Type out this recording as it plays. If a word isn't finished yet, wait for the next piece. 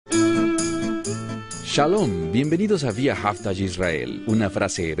Shalom, bienvenidos a Via Haftaj Israel, una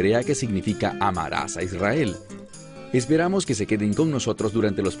frase hebrea que significa amarás a Israel. Esperamos que se queden con nosotros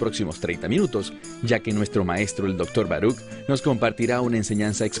durante los próximos 30 minutos, ya que nuestro maestro, el Dr. Baruch, nos compartirá una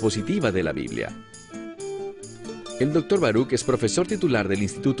enseñanza expositiva de la Biblia. El Dr. Baruch es profesor titular del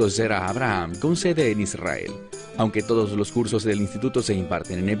Instituto Zera Abraham, con sede en Israel. Aunque todos los cursos del instituto se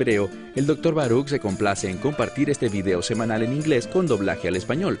imparten en hebreo, el Dr. Baruch se complace en compartir este video semanal en inglés con doblaje al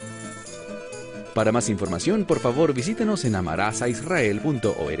español. Para más información, por favor, visítenos en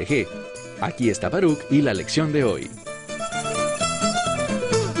amarasaisrael.org. Aquí está Baruch y la lección de hoy.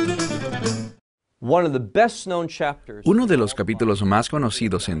 Uno de los capítulos más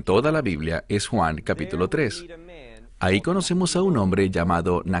conocidos en toda la Biblia es Juan capítulo 3. Ahí conocemos a un hombre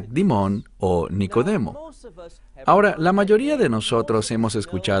llamado Nacdimón o Nicodemo. Ahora, la mayoría de nosotros hemos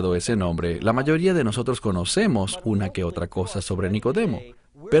escuchado ese nombre, la mayoría de nosotros conocemos una que otra cosa sobre Nicodemo.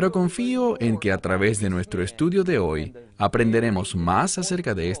 Pero confío en que a través de nuestro estudio de hoy aprenderemos más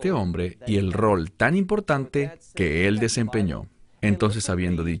acerca de este hombre y el rol tan importante que él desempeñó. Entonces,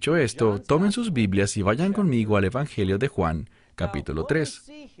 habiendo dicho esto, tomen sus Biblias y vayan conmigo al Evangelio de Juan, capítulo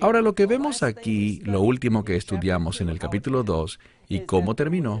 3. Ahora, lo que vemos aquí, lo último que estudiamos en el capítulo 2 y cómo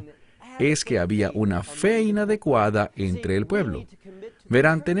terminó, es que había una fe inadecuada entre el pueblo.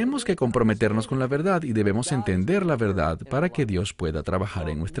 Verán, tenemos que comprometernos con la verdad y debemos entender la verdad para que Dios pueda trabajar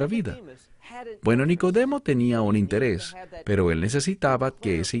en nuestra vida. Bueno, Nicodemo tenía un interés, pero él necesitaba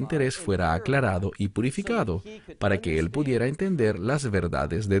que ese interés fuera aclarado y purificado para que él pudiera entender las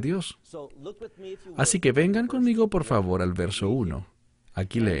verdades de Dios. Así que vengan conmigo, por favor, al verso 1.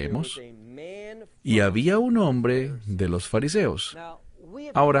 Aquí leemos: y había un hombre de los fariseos.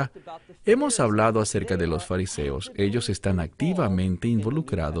 Ahora, hemos hablado acerca de los fariseos. Ellos están activamente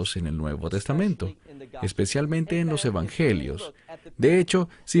involucrados en el Nuevo Testamento, especialmente en los Evangelios. De hecho,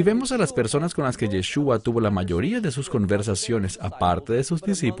 si vemos a las personas con las que Yeshua tuvo la mayoría de sus conversaciones aparte de sus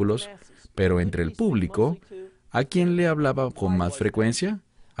discípulos, pero entre el público, ¿a quién le hablaba con más frecuencia?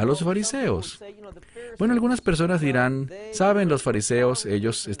 A los fariseos. Bueno, algunas personas dirán, ¿saben? Los fariseos,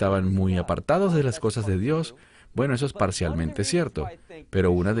 ellos estaban muy apartados de las cosas de Dios. Bueno, eso es parcialmente cierto,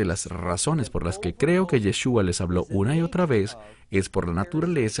 pero una de las razones por las que creo que Yeshua les habló una y otra vez es por la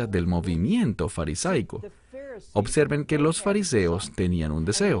naturaleza del movimiento farisaico. Observen que los fariseos tenían un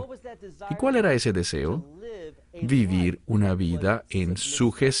deseo. ¿Y cuál era ese deseo? Vivir una vida en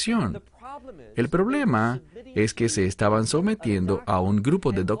sujeción. El problema es que se estaban sometiendo a un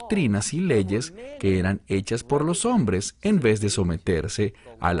grupo de doctrinas y leyes que eran hechas por los hombres en vez de someterse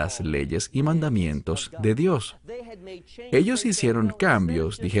a las leyes y mandamientos de Dios. Ellos hicieron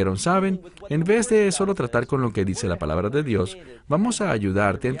cambios, dijeron, ¿saben? En vez de solo tratar con lo que dice la palabra de Dios, vamos a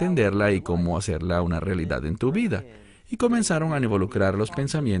ayudarte a entenderla y cómo hacerla una realidad en tu vida. Y comenzaron a involucrar los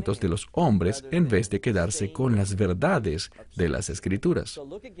pensamientos de los hombres en vez de quedarse con las verdades de las Escrituras.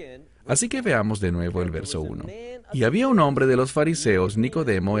 Así que veamos de nuevo el verso 1. Y había un hombre de los fariseos,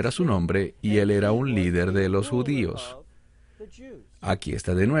 Nicodemo era su nombre, y él era un líder de los judíos. Aquí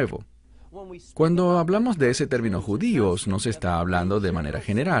está de nuevo. Cuando hablamos de ese término judíos, no se está hablando de manera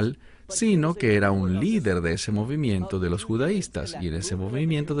general, sino que era un líder de ese movimiento de los judaístas, y en ese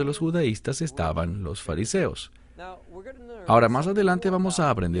movimiento de los judaístas estaban los fariseos. Ahora, más adelante vamos a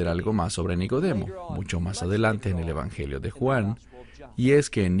aprender algo más sobre Nicodemo, mucho más adelante en el Evangelio de Juan, y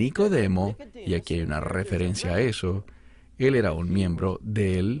es que Nicodemo, y aquí hay una referencia a eso, él era un miembro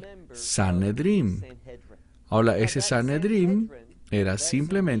del Sanedrín. Ahora, ese Sanedrín era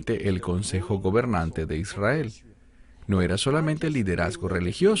simplemente el consejo gobernante de Israel. No era solamente el liderazgo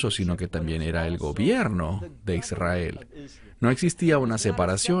religioso, sino que también era el gobierno de Israel. No existía una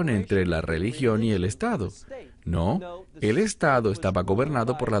separación entre la religión y el Estado. No, el Estado estaba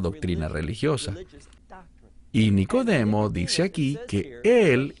gobernado por la doctrina religiosa. Y Nicodemo dice aquí que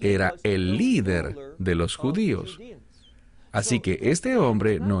él era el líder de los judíos. Así que este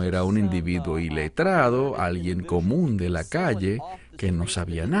hombre no era un individuo iletrado, alguien común de la calle que no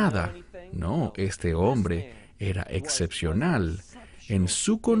sabía nada. No, este hombre era excepcional en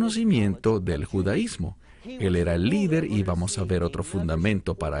su conocimiento del judaísmo. Él era el líder y vamos a ver otro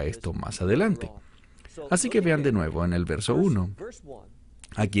fundamento para esto más adelante. Así que vean de nuevo en el verso 1.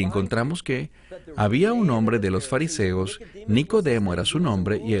 Aquí encontramos que había un hombre de los fariseos, Nicodemo era su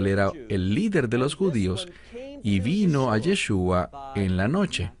nombre, y él era el líder de los judíos, y vino a Yeshua en la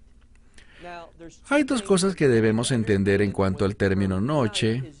noche. Hay dos cosas que debemos entender en cuanto al término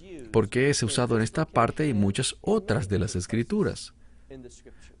noche, porque es usado en esta parte y muchas otras de las Escrituras.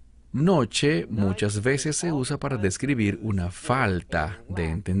 Noche muchas veces se usa para describir una falta de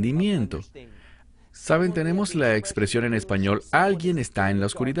entendimiento. Saben, tenemos la expresión en español, alguien está en la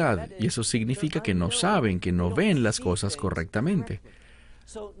oscuridad, y eso significa que no saben, que no ven las cosas correctamente.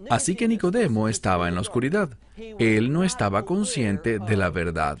 Así que Nicodemo estaba en la oscuridad. Él no estaba consciente de la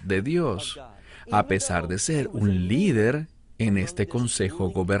verdad de Dios, a pesar de ser un líder en este consejo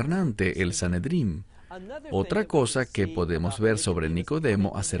gobernante, el Sanedrín. Otra cosa que podemos ver sobre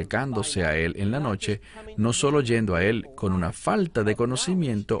Nicodemo acercándose a él en la noche, no solo yendo a él con una falta de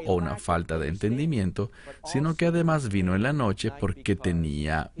conocimiento o una falta de entendimiento, sino que además vino en la noche porque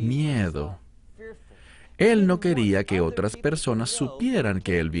tenía miedo. Él no quería que otras personas supieran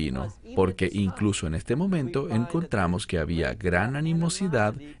que él vino, porque incluso en este momento encontramos que había gran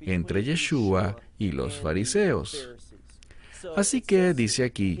animosidad entre Yeshua y los fariseos. Así que dice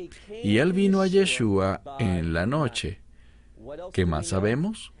aquí, y él vino a Yeshua en la noche. ¿Qué más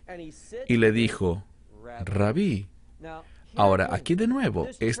sabemos? Y le dijo, Rabí. Ahora, aquí de nuevo,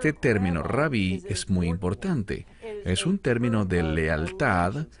 este término rabí es muy importante. Es un término de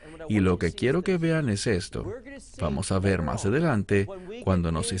lealtad, y lo que quiero que vean es esto. Vamos a ver más adelante,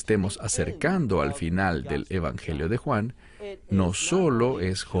 cuando nos estemos acercando al final del Evangelio de Juan, no solo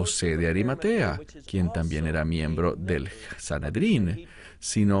es José de Arimatea, quien también era miembro del Sanedrín,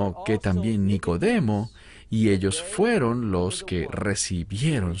 sino que también Nicodemo, y ellos fueron los que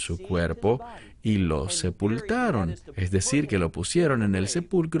recibieron su cuerpo y lo sepultaron, es decir, que lo pusieron en el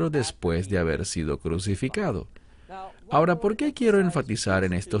sepulcro después de haber sido crucificado. Ahora, ¿por qué quiero enfatizar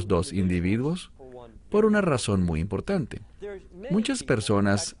en estos dos individuos? Por una razón muy importante. Muchas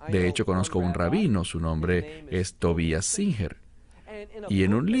personas, de hecho conozco un rabino, su nombre es Tobias Singer, y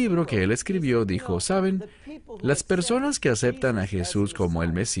en un libro que él escribió dijo, ¿saben? Las personas que aceptan a Jesús como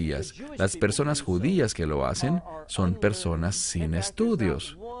el Mesías, las personas judías que lo hacen, son personas sin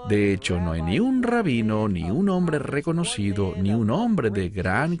estudios. De hecho, no hay ni un rabino, ni un hombre reconocido, ni un hombre de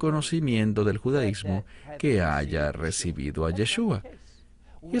gran conocimiento del judaísmo que haya recibido a Yeshua.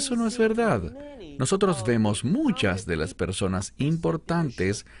 Y eso no es verdad. Nosotros vemos muchas de las personas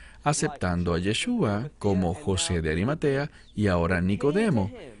importantes aceptando a Yeshua, como José de Arimatea y ahora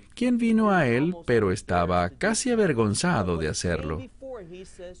Nicodemo, quien vino a él, pero estaba casi avergonzado de hacerlo.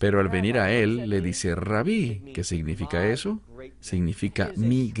 Pero al venir a él, le dice Rabí. ¿Qué significa eso? Significa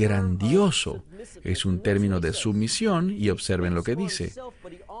mi grandioso. Es un término de sumisión y observen lo que dice.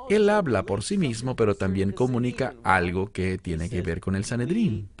 Él habla por sí mismo, pero también comunica algo que tiene que ver con el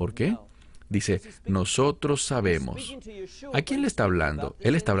Sanedrín. ¿Por qué? Dice, nosotros sabemos. ¿A quién le está hablando?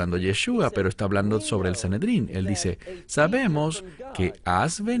 Él está hablando a Yeshua, pero está hablando sobre el Sanedrín. Él dice, sabemos que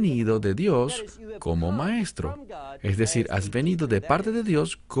has venido de Dios como maestro. Es decir, has venido de parte de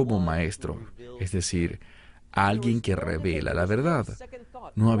Dios como maestro. Es decir, alguien que revela la verdad.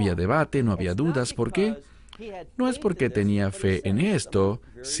 No había debate, no había dudas. ¿Por qué? No es porque tenía fe en esto,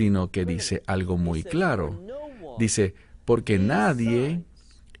 sino que dice algo muy claro. Dice, porque nadie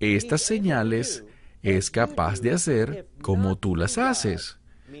estas señales es capaz de hacer como tú las haces,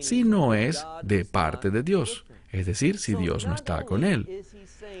 si no es de parte de Dios, es decir, si Dios no está con él.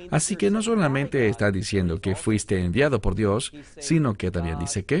 Así que no solamente está diciendo que fuiste enviado por Dios, sino que también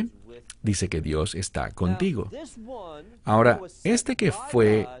dice que Dios está contigo. Ahora, este que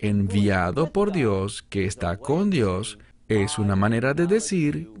fue enviado por Dios, que está con Dios, es una manera de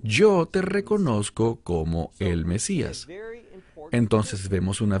decir, yo te reconozco como el Mesías. Entonces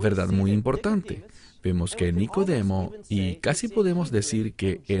vemos una verdad muy importante. Vemos que Nicodemo, y casi podemos decir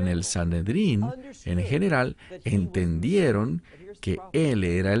que en el Sanedrín, en general, entendieron que él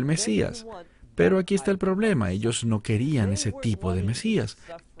era el Mesías. Pero aquí está el problema, ellos no querían ese tipo de Mesías.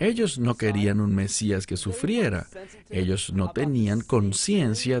 Ellos no querían un Mesías que sufriera. Ellos no tenían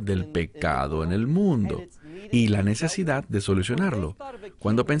conciencia del pecado en el mundo y la necesidad de solucionarlo.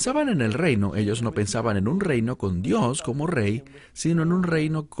 Cuando pensaban en el reino, ellos no pensaban en un reino con Dios como rey, sino en un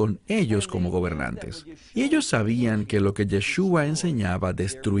reino con ellos como gobernantes. Y ellos sabían que lo que Yeshua enseñaba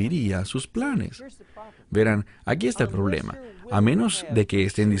destruiría sus planes. Verán, aquí está el problema. A menos de que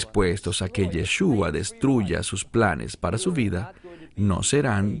estén dispuestos a que Yeshua destruya sus planes para su vida, no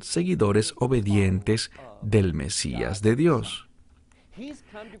serán seguidores obedientes del Mesías de Dios.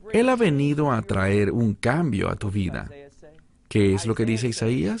 Él ha venido a traer un cambio a tu vida. ¿Qué es lo que dice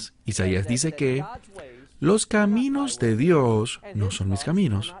Isaías? Isaías dice que los caminos de Dios no son mis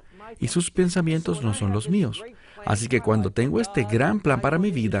caminos y sus pensamientos no son los míos. Así que cuando tengo este gran plan para mi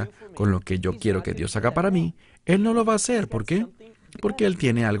vida, con lo que yo quiero que Dios haga para mí, Él no lo va a hacer. ¿Por qué? Porque Él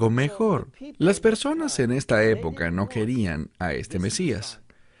tiene algo mejor. Las personas en esta época no querían a este Mesías.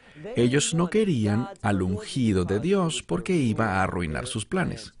 Ellos no querían al ungido de Dios porque iba a arruinar sus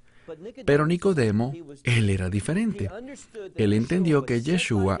planes. Pero Nicodemo, él era diferente. Él entendió que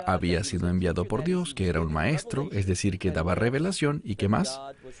Yeshua había sido enviado por Dios, que era un maestro, es decir, que daba revelación, y ¿qué más?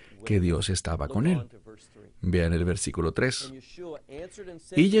 Que Dios estaba con él. Vean el versículo 3.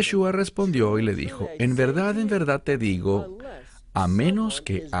 Y Yeshua respondió y le dijo, en verdad te digo, a menos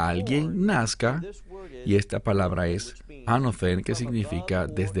que alguien nazca, y esta palabra es anothen, que significa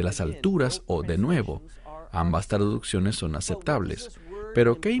desde las alturas o de nuevo. Ambas traducciones son aceptables.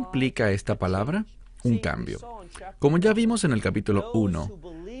 Pero, ¿qué implica esta palabra? Un cambio. Como ya vimos en el capítulo 1,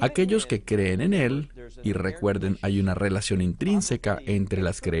 aquellos que creen en Él, y recuerden, hay una relación intrínseca entre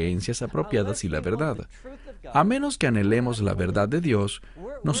las creencias apropiadas y la verdad. A menos que anhelemos la verdad de Dios,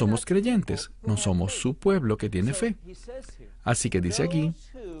 no somos creyentes, no somos su pueblo que tiene fe. Así que dice aquí,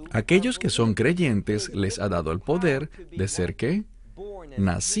 aquellos que son creyentes les ha dado el poder de ser, ¿qué?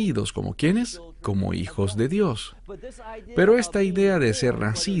 Nacidos como ¿quiénes? Como hijos de Dios. Pero esta idea de ser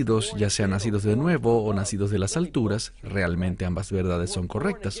nacidos, ya sean nacidos de nuevo o nacidos de las alturas, realmente ambas verdades son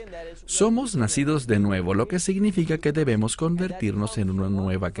correctas. Somos nacidos de nuevo, lo que significa que debemos convertirnos en una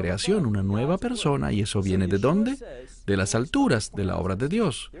nueva creación, una nueva persona, y eso viene ¿de dónde? De las alturas, de la obra de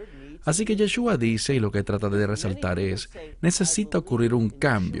Dios. Así que Yeshua dice, y lo que trata de resaltar es, necesita ocurrir un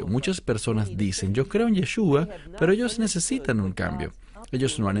cambio. Muchas personas dicen, yo creo en Yeshua, pero ellos necesitan un cambio.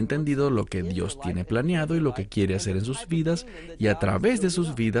 Ellos no han entendido lo que Dios tiene planeado y lo que quiere hacer en sus vidas y a través de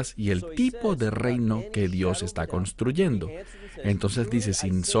sus vidas y el tipo de reino que Dios está construyendo. Entonces dice,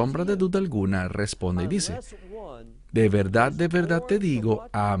 sin sombra de duda alguna, responde y dice, de verdad te digo,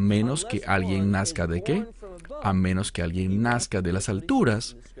 a menos que alguien nazca ¿de qué? A menos que alguien nazca de las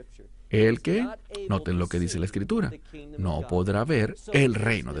alturas, el que, noten lo que dice la Escritura, no podrá ver el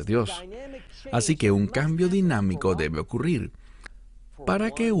reino de Dios. Así que un cambio dinámico debe ocurrir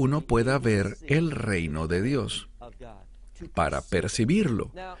para que uno pueda ver el reino de Dios, para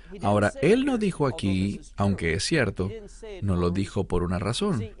percibirlo. Ahora, Él no dijo aquí, aunque es cierto, no lo dijo por una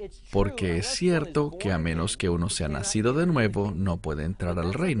razón, porque es cierto que a menos que uno sea nacido de nuevo, no puede entrar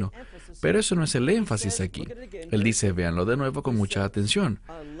al reino. Pero eso no es el énfasis aquí. Él dice, véanlo de nuevo con mucha atención,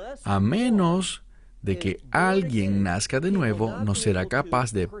 a menos de que alguien nazca de nuevo, no será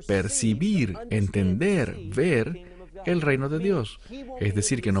capaz de percibir, entender, ver el reino de Dios. Es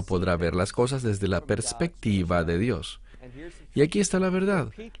decir, que no podrá ver las cosas desde la perspectiva de Dios. Y aquí está la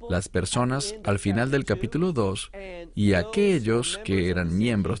verdad. Las personas al final del capítulo 2 y aquellos que eran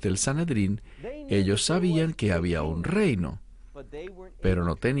miembros del Sanedrín, ellos sabían que había un reino, pero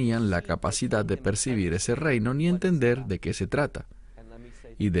no tenían la capacidad de percibir ese reino ni entender de qué se trata.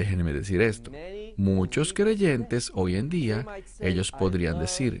 Y déjenme decir esto, muchos creyentes hoy en día, ellos podrían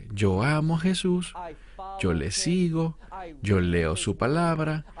decir, yo amo a Jesús, yo le sigo, yo leo su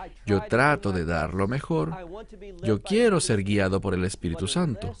palabra, yo trato de dar lo mejor, yo quiero ser guiado por el Espíritu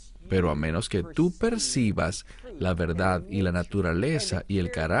Santo, pero a menos que tú percibas la verdad y la naturaleza y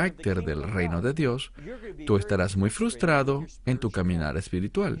el carácter del reino de Dios, tú estarás muy frustrado en tu caminar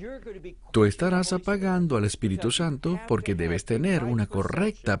espiritual. Tú estarás apagando al Espíritu Santo porque debes tener una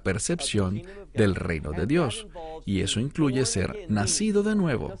correcta percepción del reino de Dios. Y eso incluye ser nacido de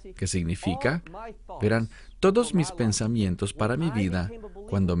nuevo, que significa, verán, todos mis pensamientos para mi vida,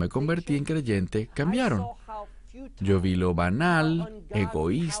 cuando me convertí en creyente, cambiaron. Yo vi lo banal,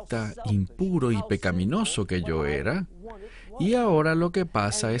 egoísta, impuro y pecaminoso que yo era. Y ahora lo que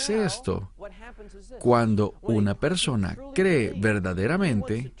pasa es esto. Cuando una persona cree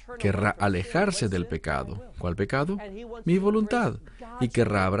verdaderamente, querrá alejarse del pecado. ¿Cuál pecado? Mi voluntad. Y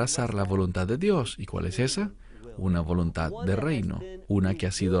querrá abrazar la voluntad de Dios. ¿Y cuál es esa? Una voluntad de reino, una que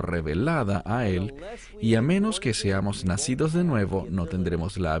ha sido revelada a Él, y a menos que seamos nacidos de nuevo, no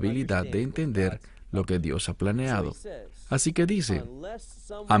tendremos la habilidad de entender lo que Dios ha planeado. Así que dice,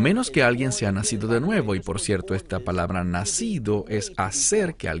 a menos que alguien sea nacido de nuevo, y por cierto, esta palabra nacido es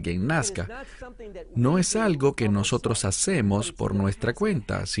hacer que alguien nazca. No es algo que nosotros hacemos por nuestra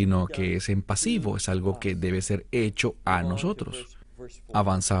cuenta, sino que es en pasivo, es algo que debe ser hecho a nosotros.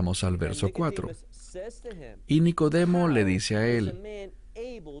 Avanzamos al verso 4. Y Nicodemo le dice a él,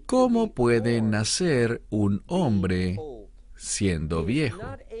 ¿cómo puede nacer un hombre siendo viejo?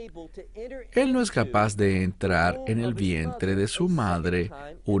 Él no es capaz de entrar en el vientre de su madre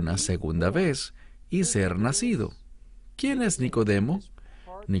una segunda vez y ser nacido. ¿Quién es Nicodemo?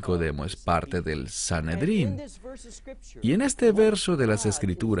 Nicodemo es parte del Sanedrín. Y en este verso de las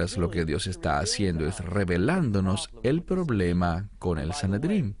Escrituras lo que Dios está haciendo es revelándonos el problema con el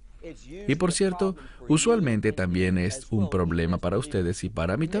Sanedrín. Y por cierto, usualmente también es un problema para ustedes y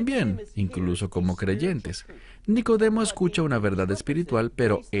para mí también, incluso como creyentes. Nicodemo escucha una verdad espiritual,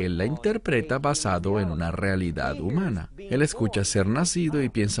 pero él la interpreta basado en una realidad humana. Él escucha ser nacido y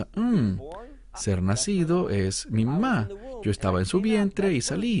piensa, ser nacido es mi mamá. Yo estaba en su vientre y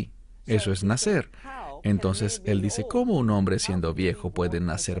salí. Eso es nacer. Entonces él dice, ¿cómo un hombre siendo viejo puede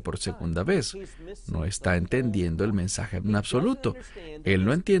nacer por segunda vez? No está entendiendo el mensaje en absoluto. Él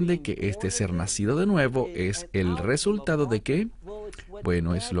no entiende que este ser nacido de nuevo es el resultado de ¿qué?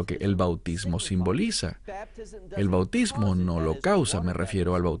 Bueno, es lo que el bautismo simboliza. El bautismo no lo causa, me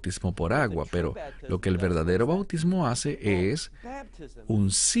refiero al bautismo por agua, pero lo que el verdadero bautismo hace es un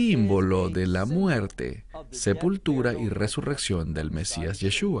símbolo de la muerte, sepultura y resurrección del Mesías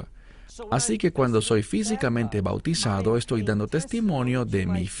Yeshua. Así que cuando soy físicamente bautizado, estoy dando testimonio de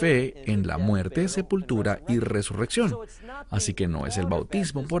mi fe en la muerte, sepultura y resurrección. Así que no es el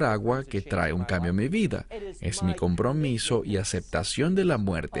bautismo por agua que trae un cambio en mi vida, es mi compromiso y aceptación de la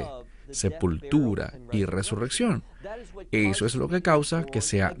muerte, sepultura y resurrección. Eso es lo que causa que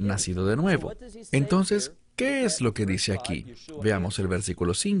sea nacido de nuevo. Entonces, ¿qué es lo que dice aquí? Veamos el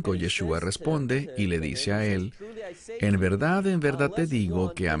versículo 5. Yeshua responde y le dice a él, en verdad te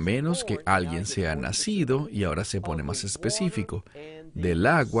digo que a menos que alguien sea nacido, y ahora se pone más específico, del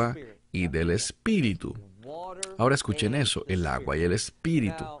agua y del espíritu. Ahora escuchen eso, el agua y el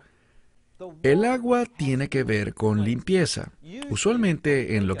espíritu. El agua tiene que ver con limpieza.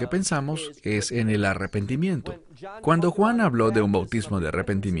 Usualmente en lo que pensamos es en el arrepentimiento. Cuando Juan habló de un bautismo de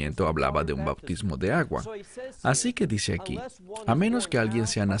arrepentimiento, hablaba de un bautismo de agua. Así que dice aquí, a menos que alguien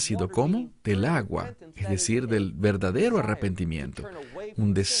sea nacido ¿cómo? Del agua, es decir, del verdadero arrepentimiento,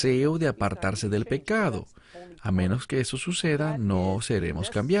 un deseo de apartarse del pecado. A menos que eso suceda, no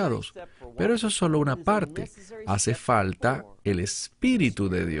seremos cambiados. Pero eso es solo una parte. Hace falta el Espíritu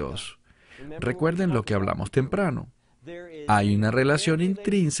de Dios. Recuerden lo que hablamos temprano. Hay una relación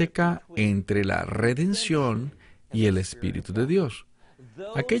intrínseca entre la redención y el Espíritu de Dios.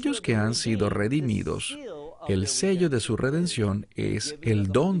 Aquellos que han sido redimidos, el sello de su redención es el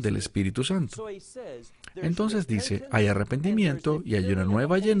don del Espíritu Santo. Entonces dice, hay arrepentimiento y hay una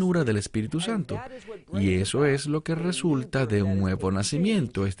nueva llenura del Espíritu Santo. Y eso es lo que resulta de un nuevo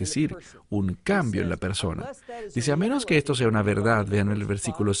nacimiento, es decir, un cambio en la persona. Dice, a menos que esto sea una verdad, vean el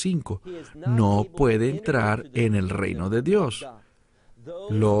versículo 5, no puede entrar en el reino de Dios.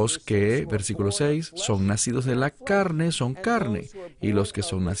 Los que, versículo 6, son nacidos de la carne son carne, y los que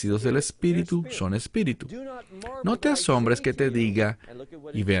son nacidos del Espíritu son Espíritu. No te asombres que te diga,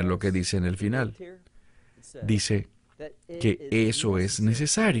 y vean lo que dice en el final. Dice que eso es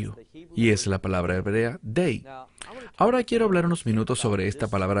necesario, y es la palabra hebrea dei. Ahora quiero hablar unos minutos sobre esta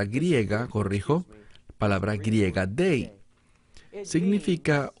palabra griega, palabra griega dei.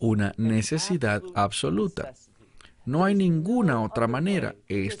 Significa una necesidad absoluta. No hay ninguna otra manera.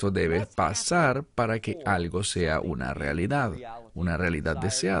 Esto debe pasar para que algo sea una realidad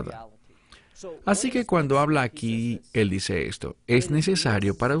deseada. Así que cuando habla aquí, él dice esto, es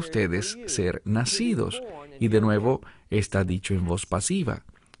necesario para ustedes ser nacidos. Y de nuevo está dicho en voz pasiva,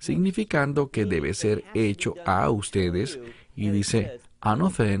 significando que debe ser hecho a ustedes. Y dice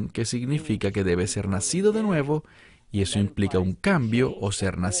anothen, que significa que debe ser nacido de nuevo, y eso implica un cambio o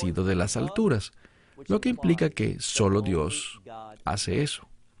ser nacido de las alturas, lo que implica que solo Dios hace eso.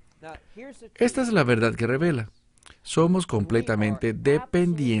 Esta es la verdad que revela. Somos completamente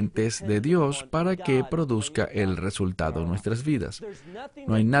dependientes de Dios para que produzca el resultado en nuestras vidas.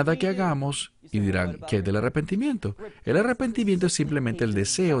 No hay nada que hagamos y dirán, ¿qué es del arrepentimiento? El arrepentimiento es simplemente el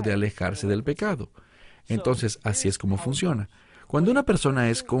deseo de alejarse del pecado. Entonces, así es como funciona. Cuando una persona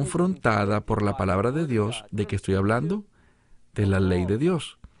es confrontada por la palabra de Dios, ¿de qué estoy hablando? De la ley de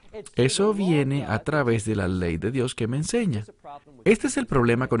Dios. Eso viene a través de la ley de Dios que me enseña. Este es el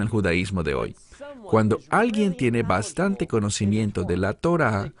problema con el judaísmo de hoy. Cuando alguien tiene bastante conocimiento de la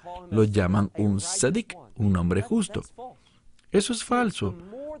Torá, lo llaman un tzadik, un hombre justo. Eso es falso,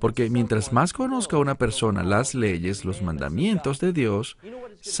 porque mientras más conozca una persona las leyes, los mandamientos de Dios,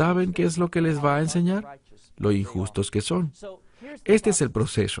 ¿saben qué es lo que les va a enseñar? Lo injustos que son. Este es el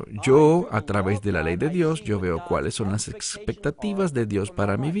proceso. Yo, a través de la ley de Dios, yo veo cuáles son las expectativas de Dios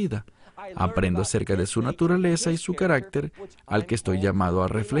para mi vida. Aprendo acerca de su naturaleza y su carácter al que estoy llamado a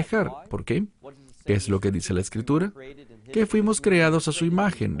reflejar. ¿Por qué? ¿Qué es lo que dice la Escritura? Que fuimos creados a su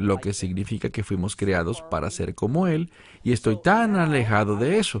imagen, lo que significa que fuimos creados para ser como Él, y estoy tan alejado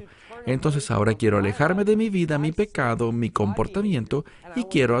de eso. Entonces ahora quiero alejarme de mi vida, mi pecado, mi comportamiento, y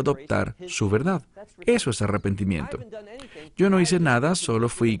quiero adoptar su verdad. Eso es arrepentimiento. Yo no hice nada, solo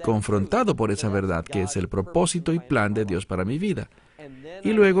fui confrontado por esa verdad, que es el propósito y plan de Dios para mi vida.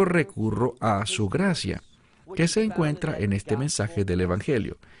 y luego recurro a su gracia, que se encuentra en este mensaje del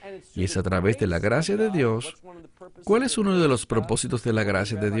Evangelio. Y es a través de la gracia de Dios. ¿Cuál es uno de los propósitos de la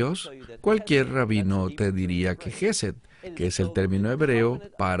gracia de Dios? Cualquier rabino te diría que Gesed, que es el término hebreo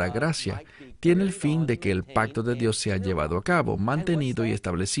para gracia, tiene el fin de que el pacto de Dios sea llevado a cabo, mantenido y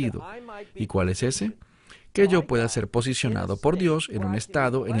establecido. ¿Y cuál es ese? Que yo pueda ser posicionado por Dios en un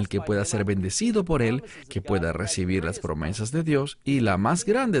estado en el que pueda ser bendecido por Él, que pueda recibir las promesas de Dios y la más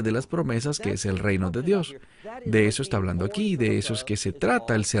grande de las promesas, que es el reino de Dios. De eso está hablando aquí, de eso es que se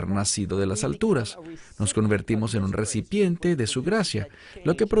trata el ser nacido de las alturas. Nos convertimos en un recipiente de su gracia,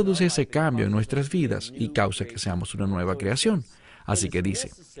 lo que produce ese cambio en nuestras vidas y causa que seamos una nueva creación. Así que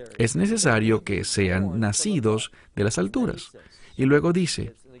dice, es necesario que sean nacidos de las alturas. Y luego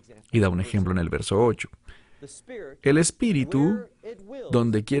dice, y da un ejemplo en el verso 8, el Espíritu,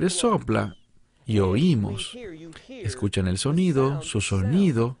 donde quiere sopla, y oímos. Escuchan el sonido, su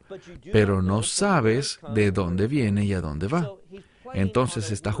sonido, pero no sabes de dónde viene y a dónde va.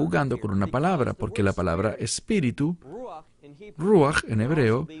 Entonces está jugando con una palabra, porque la palabra espíritu, ruach en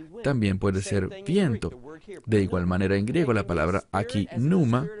hebreo, también puede ser viento. De igual manera en griego la palabra aquí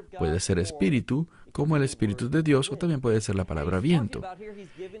pneuma puede ser espíritu, como el Espíritu de Dios, o también puede ser la palabra viento.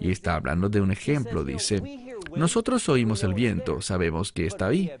 Y está hablando de un ejemplo, dice, nosotros oímos el viento, sabemos que está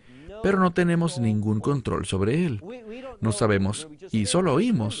ahí, pero no tenemos ningún control sobre él. No sabemos, y solo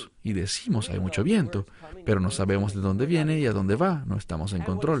oímos, y decimos hay mucho viento, pero no sabemos de dónde viene y a dónde va, no estamos en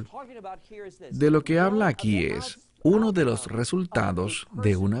control. De lo que habla aquí es, uno de los resultados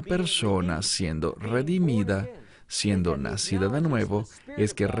de una persona siendo redimida, siendo nacida de nuevo,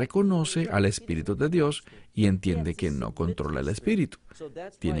 es que reconoce al Espíritu de Dios y entiende que no controla el Espíritu.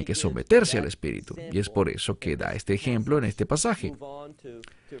 Tiene que someterse al Espíritu. Y es por eso que da este ejemplo en este pasaje.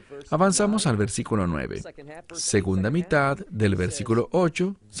 Avanzamos al versículo 9. Segunda mitad del versículo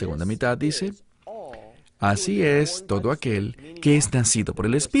 8, segunda mitad dice, así es todo aquel que es nacido por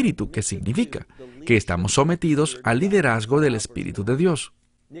el Espíritu, que significa que estamos sometidos al liderazgo del Espíritu de Dios.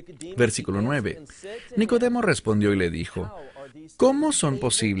 Versículo 9. Nicodemo respondió y le dijo, ¿cómo son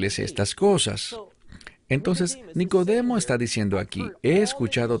posibles estas cosas? Entonces, Nicodemo está diciendo aquí, he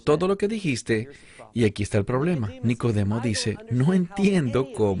escuchado todo lo que dijiste, y aquí está el problema. Nicodemo dice, no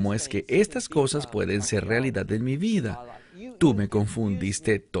entiendo cómo es que estas cosas pueden ser realidad en mi vida. Tú me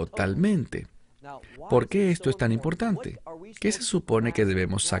confundiste totalmente. ¿Por qué esto es tan importante? ¿Qué se supone que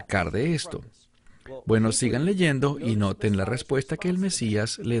debemos sacar de esto? Bueno, sigan leyendo y noten la respuesta que el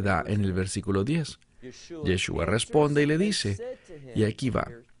Mesías le da en el versículo 10. Yeshua responde y le dice, y aquí va,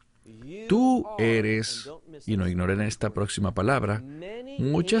 tú eres, y no ignoren esta próxima palabra,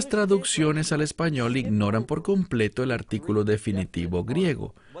 muchas traducciones al español ignoran por completo el artículo definitivo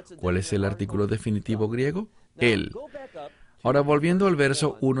griego. ¿Cuál es el artículo definitivo griego? Él. Ahora, volviendo al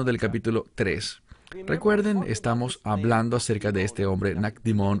verso 1 del capítulo 3. Recuerden, estamos hablando acerca de este hombre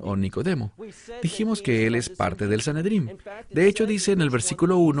Nacdimón o Nicodemo. Dijimos que él es parte del Sanedrín. De hecho, dice en el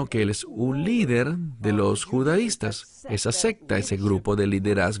versículo 1 que él es un líder de los judaístas, esa secta, ese grupo de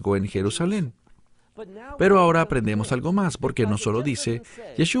liderazgo en Jerusalén. Pero ahora aprendemos algo más, porque no solo dice,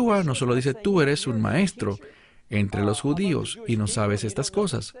 Yeshua no solo dice, tú eres un maestro entre los judíos y no sabes estas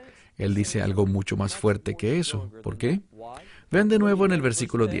cosas. Él dice algo mucho más fuerte que eso. ¿Por qué? Vean de nuevo en el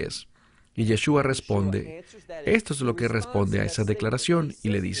versículo 10. Y Yeshua responde, esto es lo que responde a esa declaración, y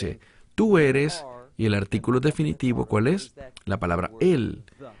le dice, tú eres, y el artículo definitivo, ¿cuál es? La palabra él.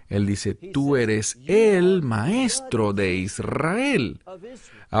 Él dice, tú eres el maestro de Israel.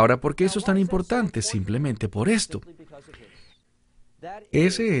 Ahora, ¿por qué eso es tan importante? Simplemente por esto.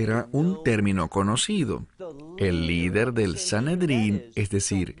 Ese era un término conocido. El líder del Sanedrín, es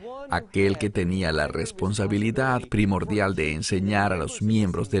decir, aquel que tenía la responsabilidad primordial de enseñar a los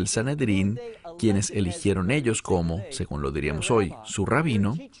miembros del Sanedrín, quienes eligieron ellos como, según lo diríamos hoy, su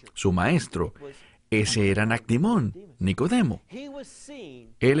rabino, su maestro. Ese era Nacdimón, Nicodemo.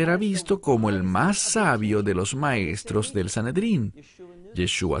 Él era visto como el más sabio de los maestros del Sanedrín.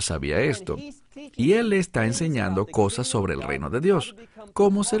 Yeshua sabía esto. Y él le está enseñando cosas sobre el reino de Dios,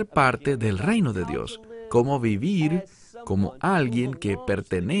 cómo ser parte del reino de Dios, cómo vivir como alguien que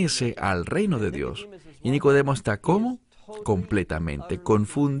pertenece al reino de Dios. Y Nicodemo está ¿cómo? Completamente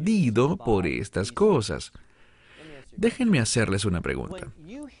confundido por estas cosas. Déjenme hacerles una pregunta.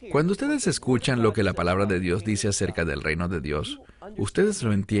 Cuando ustedes escuchan lo que la palabra de Dios dice acerca del reino de Dios, ¿ustedes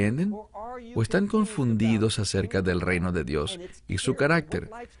lo entienden? ¿O están confundidos acerca del reino de Dios y su carácter?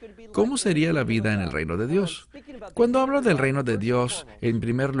 ¿Cómo sería la vida en el reino de Dios? Cuando hablo del reino de Dios, en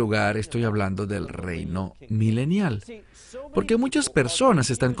primer lugar estoy hablando del reino milenial. Porque muchas personas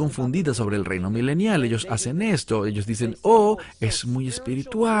están confundidas sobre el reino milenial. Ellos hacen esto, ellos dicen, oh, es muy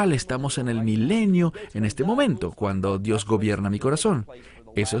espiritual, estamos en el milenio, en este momento, cuando Dios gobierna mi corazón.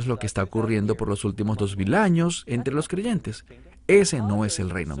 Eso es lo que está ocurriendo por los últimos 2000 años entre los creyentes. Ese no es el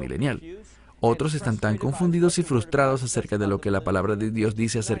reino milenial. Otros están tan confundidos y frustrados acerca de lo que la palabra de Dios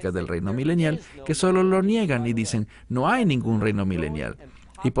dice acerca del reino milenial, que solo lo niegan y dicen, no hay ningún reino milenial.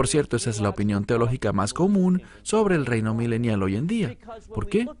 Y por cierto, esa es la opinión teológica más común sobre el reino milenial hoy en día. ¿Por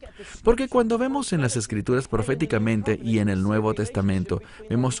qué? Porque cuando vemos en las Escrituras proféticamente y en el Nuevo Testamento,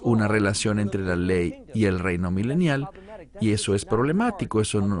 vemos una relación entre la ley y el reino milenial, y eso es problemático,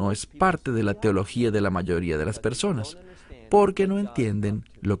 eso no es parte de la teología de la mayoría de las personas, porque no entienden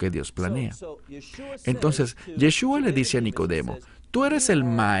lo que Dios planea. Entonces, Yeshua le dice a Nicodemo, tú eres el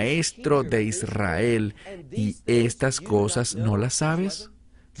maestro de Israel, ¿y estas cosas no las sabes?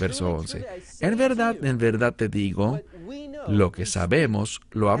 Verso 11. En verdad te digo, lo que sabemos,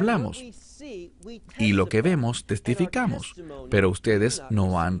 lo hablamos, y lo que vemos, testificamos, pero ustedes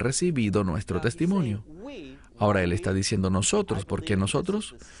no han recibido nuestro testimonio. Ahora él está diciendo nosotros. ¿Por qué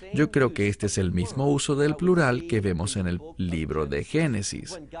nosotros? Yo creo que este es el mismo uso del plural que vemos en el libro de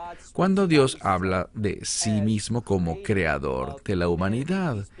Génesis, cuando Dios habla de sí mismo como creador de la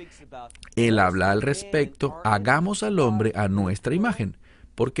humanidad. Él habla al respecto, hagamos al hombre a nuestra imagen.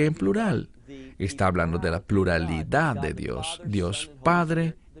 ¿Por qué en plural? Está hablando de la pluralidad de Dios, Dios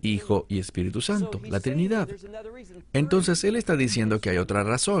Padre, Hijo y Espíritu Santo, la Trinidad. Entonces, Él está diciendo que hay otra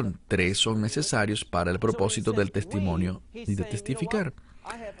razón. 3 son necesarios para el propósito del testimonio y de testificar.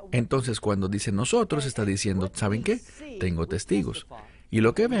 Entonces, cuando dice nosotros, está diciendo, ¿saben qué? Tengo testigos. Y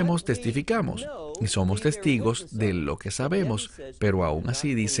lo que vemos, testificamos. Y somos testigos de lo que sabemos. Pero aún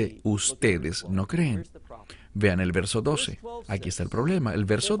así dice, ustedes no creen. Vean el verso 12. Aquí está el problema. El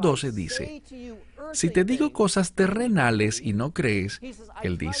verso 12 dice, si te digo cosas terrenales y no crees,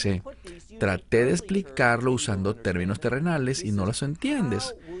 él dice, traté de explicarlo usando términos terrenales y no los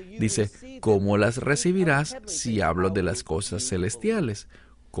entiendes. Dice, ¿cómo las recibirás si hablo de las cosas celestiales?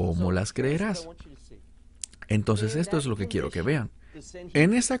 ¿Cómo las creerás? Entonces esto es lo que quiero que vean.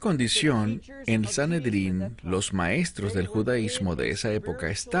 En esa condición, en Sanedrín, los maestros del judaísmo de esa época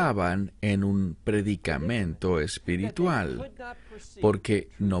estaban en un predicamento espiritual, porque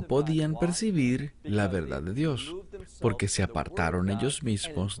no podían percibir la verdad de Dios, porque se apartaron ellos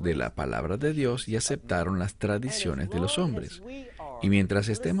mismos de la palabra de Dios y aceptaron las tradiciones de los hombres. Y mientras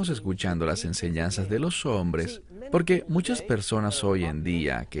estemos escuchando las enseñanzas de los hombres, porque muchas personas hoy en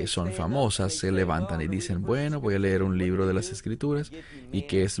día que son famosas se levantan y dicen, bueno, voy a leer un libro de las Escrituras, ¿y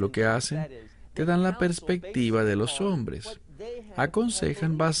qué es lo que hacen? Te dan la perspectiva de los hombres.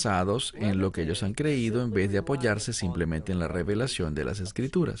 Aconsejan basados en lo que ellos han creído en vez de apoyarse simplemente en la revelación de las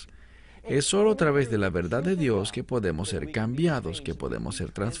Escrituras. Es solo a través de la verdad de Dios que podemos ser cambiados, que podemos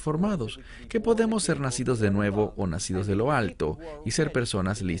ser transformados, que podemos ser nacidos de nuevo o nacidos de lo alto y ser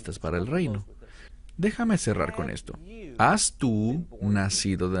personas listas para el reino. Déjame cerrar con esto. ¿Has tú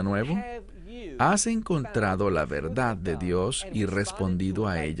nacido de nuevo? ¿Has encontrado la verdad de Dios y respondido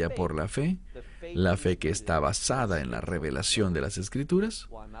a ella por la fe? ¿La fe que está basada en la revelación de las Escrituras?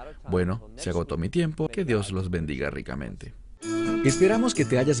 Bueno, se agotó mi tiempo. Que Dios los bendiga ricamente. Esperamos que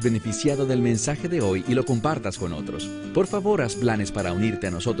te hayas beneficiado del mensaje de hoy y lo compartas con otros. Por favor, haz planes para unirte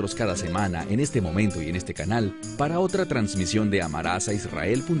a nosotros cada semana en este momento y en este canal para otra transmisión de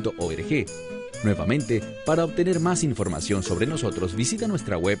amarasaisrael.org. Nuevamente, para obtener más información sobre nosotros, visita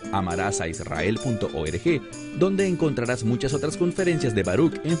nuestra web amarasaisrael.org, donde encontrarás muchas otras conferencias de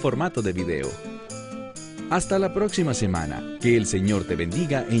Baruch en formato de video. Hasta la próxima semana. Que el Señor te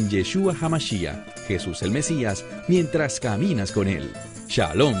bendiga en Yeshua HaMashiach, Jesús el Mesías, mientras caminas con Él.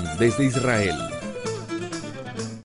 Shalom desde Israel.